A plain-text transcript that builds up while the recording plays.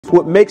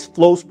What makes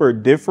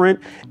FlowSper different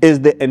is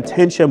the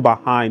intention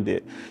behind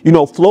it. You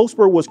know,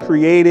 FlowSper was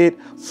created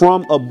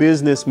from a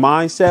business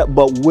mindset,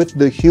 but with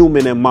the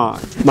human in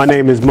mind. My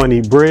name is Money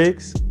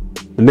Briggs.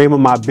 The name of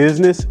my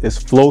business is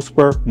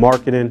FlowSper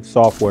Marketing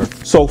Software.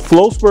 So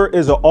FlowSper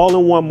is an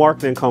all-in-one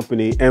marketing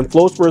company, and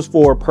FlowSper is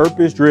for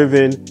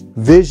purpose-driven,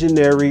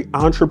 visionary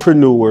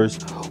entrepreneurs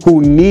who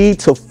need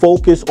to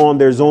focus on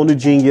their zone of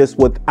genius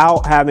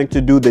without having to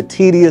do the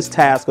tedious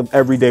task of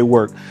everyday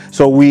work.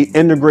 So we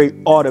integrate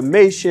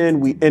automation,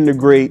 we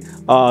integrate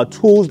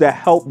tools that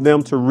help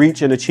them to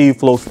reach and achieve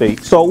flow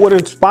state. So what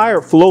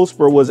inspired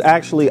FlowSper was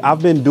actually,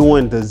 I've been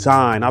doing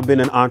design. I've been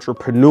an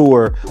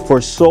entrepreneur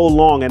for so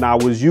long, and I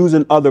was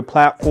using other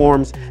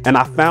platforms, and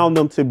I found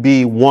them to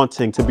be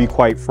wanting, to be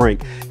quite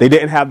frank. They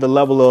didn't have the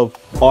level of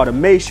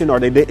automation, or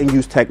they didn't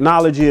use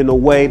technology in a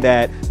way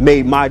that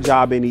made my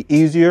job any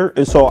easier.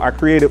 And so I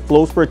created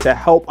FlowSper to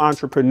help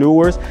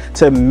entrepreneurs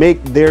to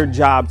make their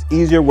jobs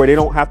easier, where they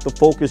don't have to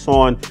focus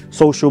on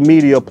social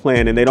media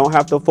planning. They don't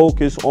have to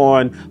focus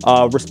on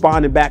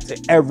responding back to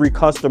every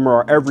customer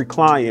or every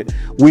client.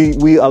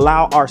 We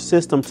allow our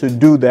system to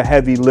do the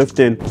heavy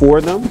lifting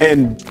for them.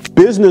 And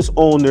business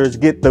owners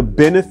get the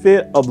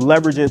benefit of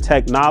leveraging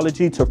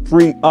technology to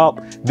free up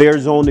their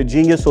zone of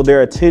genius, so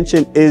their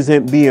attention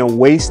isn't being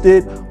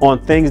wasted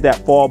on things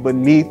that fall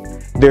beneath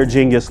their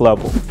genius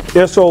level.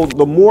 Yeah, so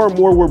the more and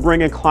more we're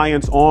bringing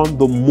clients on,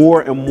 the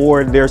more and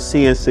more they're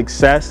seeing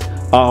success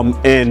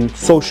in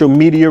social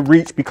media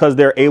reach, because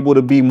they're able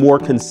to be more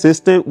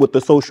consistent with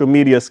the social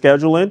media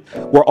scheduling.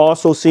 We're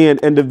also seeing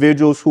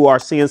individuals who are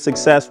seeing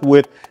success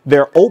with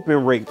their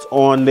open rates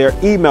on their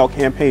email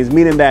campaigns,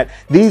 meaning that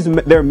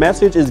their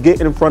message is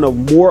getting in front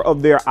of more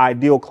of their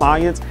ideal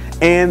clients,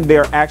 and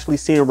they're actually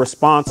seeing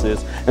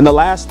responses. And the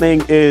last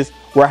thing is,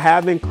 we're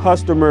having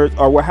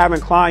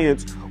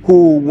clients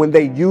who, when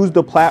they use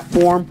the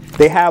platform,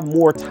 they have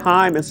more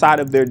time inside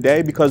of their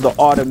day because the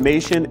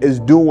automation is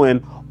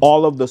doing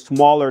all of the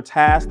smaller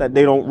tasks that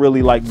they don't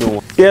really like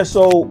doing. Yeah,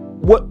 so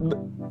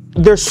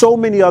there's so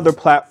many other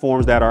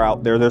platforms that are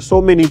out there. There's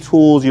so many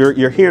tools.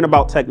 You're hearing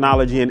about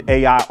technology and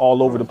AI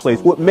all over the place.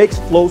 What makes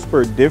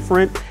FlowSper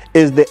different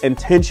is the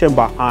intention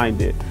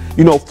behind it.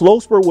 You know,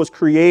 FlowSper was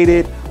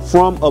created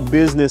from a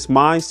business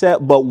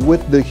mindset, but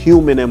with the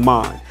human in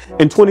mind.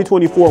 In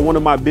 2024, one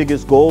of my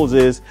biggest goals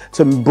is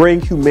to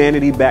bring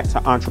humanity back to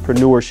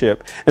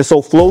entrepreneurship. And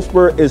so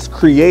FlowSper is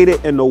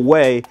created in a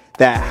way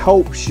that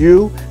helps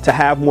you to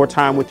have more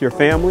time with your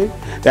family,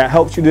 that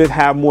helps you to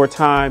have more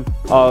time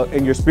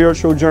in your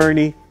spiritual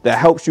journey, that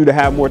helps you to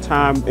have more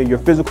time in your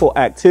physical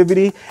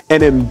activity.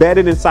 And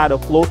embedded inside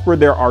of FlowSper,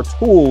 there are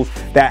tools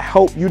that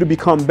help you to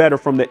become better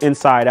from the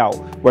inside out,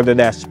 whether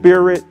that's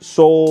spirit,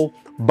 soul,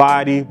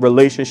 body,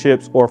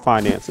 relationships, or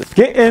finances.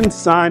 Getting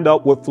signed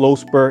up with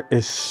FlowSper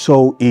is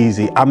so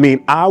easy. I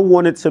mean, I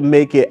wanted to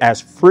make it as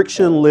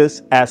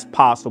frictionless as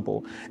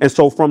possible. And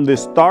so from the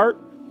start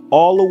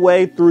all the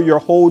way through your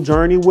whole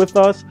journey with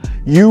us,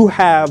 you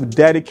have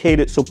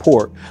dedicated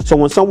support. So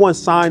when someone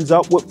signs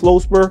up with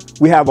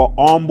FlowSper, we have an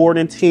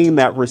onboarding team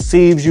that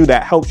receives you,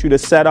 that helps you to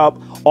set up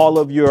all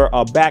of your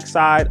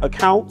backside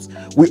accounts.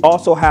 We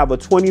also have a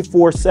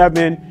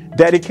 24/7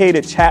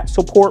 dedicated chat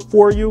support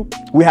for you.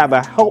 We have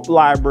a help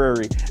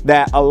library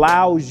that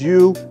allows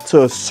you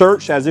to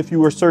search as if you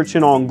were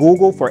searching on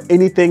Google for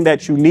anything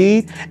that you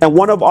need. And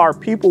one of our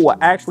people will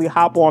actually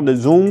hop on the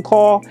Zoom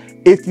call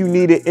if you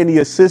needed any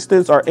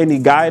assistance or any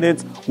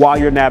guidance while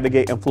you're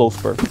navigating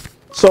FlowSper.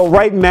 So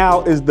right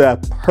now is the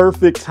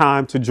perfect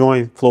time to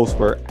join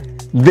FlowSper.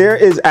 There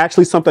is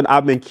actually something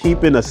I've been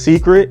keeping a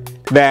secret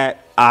that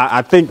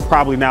I think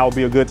probably now will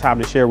be a good time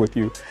to share with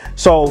you.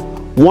 So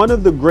one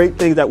of the great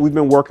things that we've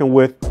been working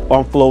with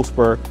on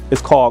FlowSper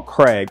is called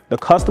Craig, the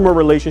Customer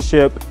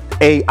Relationship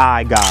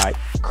AI Guide.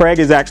 Craig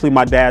is actually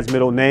my dad's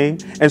middle name.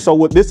 And so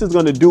what this is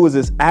going to do is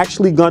it's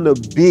actually going to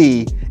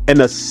be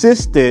an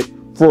assistant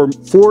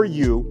for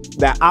you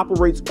that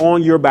operates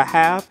on your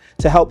behalf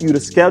to help you to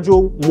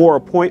schedule more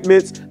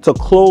appointments, to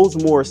close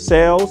more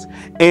sales,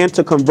 and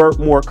to convert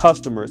more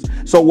customers.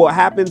 So what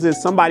happens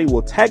is somebody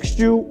will text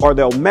you or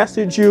they'll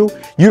message you.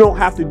 You don't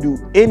have to do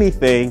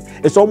anything.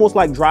 It's almost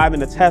like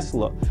driving a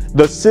Tesla.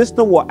 The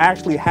system will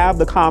actually have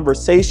the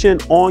conversation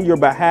on your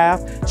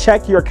behalf,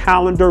 check your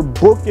calendar,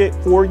 book it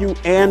for you,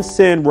 and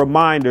send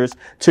reminders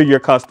to your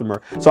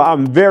customer. So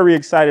I'm very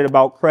excited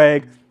about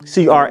Craig.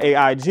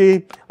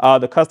 CRAIG,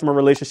 the Customer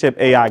Relationship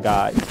AI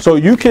Guide. So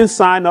you can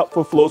sign up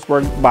for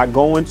FlowSper by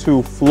going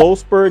to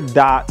flowsper.io.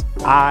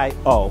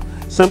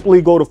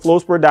 Simply go to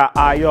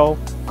flowsper.io,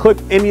 click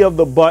any of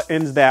the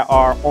buttons that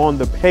are on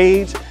the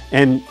page,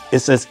 and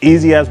it's as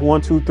easy as 1,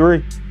 2,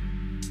 3.